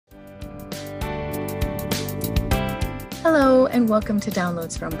Hello and welcome to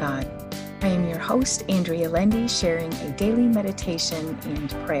Downloads from God. I am your host, Andrea Lendy, sharing a daily meditation and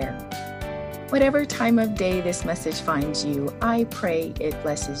prayer. Whatever time of day this message finds you, I pray it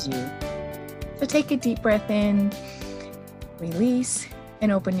blesses you. So take a deep breath in, release,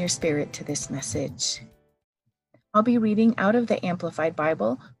 and open your spirit to this message. I'll be reading out of the Amplified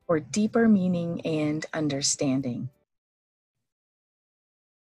Bible for deeper meaning and understanding.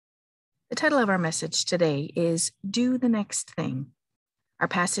 The title of our message today is Do the Next Thing. Our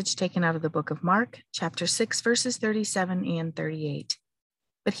passage taken out of the book of Mark, chapter 6, verses 37 and 38.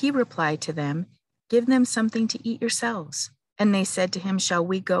 But he replied to them, "Give them something to eat yourselves." And they said to him, "Shall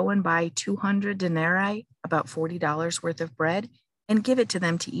we go and buy 200 denarii, about $40 worth of bread, and give it to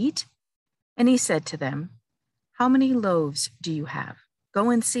them to eat?" And he said to them, "How many loaves do you have? Go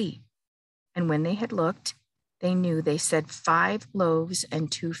and see." And when they had looked, they said 5 loaves and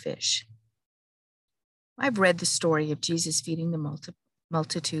 2 fish. I've read the story of Jesus feeding the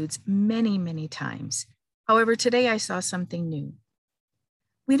multitudes many, many times. However, today I saw something new.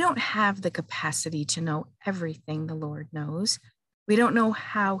 We don't have the capacity to know everything the Lord knows. We don't know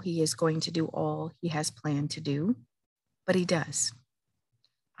how he is going to do all he has planned to do, but he does.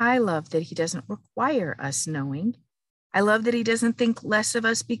 I love that he doesn't require us knowing. I love that he doesn't think less of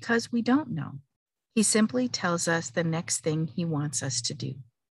us because we don't know. He simply tells us the next thing he wants us to do.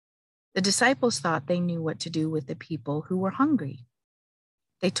 The disciples thought they knew what to do with the people who were hungry.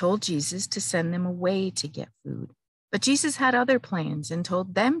 They told Jesus to send them away to get food, but Jesus had other plans and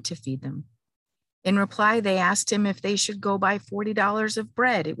told them to feed them. In reply, they asked him if they should go buy $40 of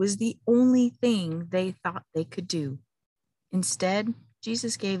bread. It was the only thing they thought they could do. Instead,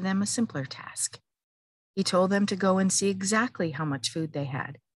 Jesus gave them a simpler task. He told them to go and see exactly how much food they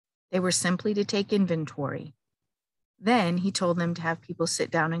had. They were simply to take inventory. Then he told them to have people sit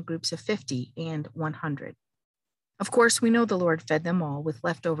down in groups of 50 and 100. Of course, we know the Lord fed them all with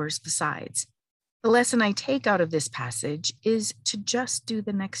leftovers besides. The lesson I take out of this passage is to just do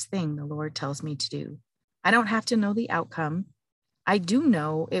the next thing the Lord tells me to do. I don't have to know the outcome. I do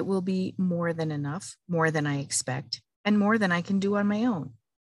know it will be more than enough, more than I expect, and more than I can do on my own.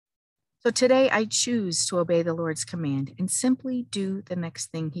 So today I choose to obey the Lord's command and simply do the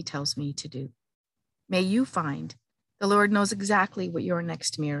next thing he tells me to do. May you find the Lord knows exactly what your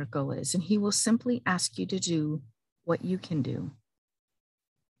next miracle is, and he will simply ask you to do what you can do.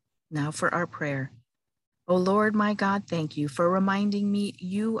 Now for our prayer. O Lord, my God, thank you for reminding me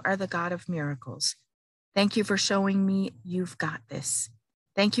you are the God of miracles. Thank you for showing me you've got this.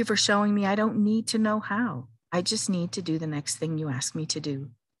 Thank you for showing me I don't need to know how. I just need to do the next thing you ask me to do.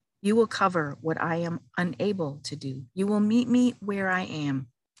 You will cover what I am unable to do. You will meet me where I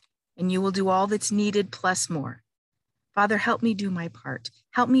am, and you will do all that's needed plus more. Father, help me do my part.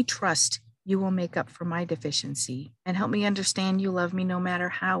 Help me trust you will make up for my deficiency, and help me understand you love me no matter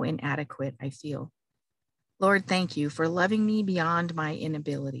how inadequate I feel. Lord, thank you for loving me beyond my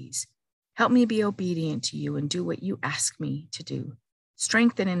inabilities. Help me be obedient to you and do what you ask me to do.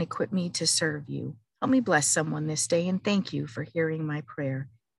 Strengthen and equip me to serve you. Help me bless someone this day, and thank you for hearing my prayer.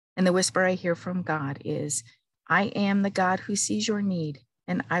 And the whisper I hear from God is, I am the God who sees your need,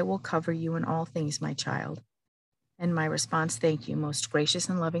 and I will cover you in all things, my child. And my response, thank you, most gracious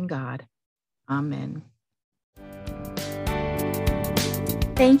and loving God. Amen.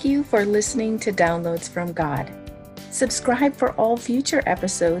 Thank you for listening to Downloads from God. Subscribe for all future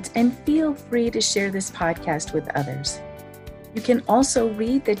episodes and feel free to share this podcast with others. You can also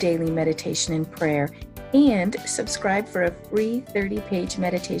read the daily meditation and prayer and subscribe for a free 30-page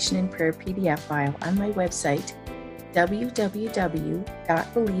meditation and prayer PDF file on my website,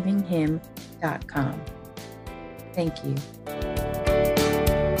 www.believinghim.com. Thank you.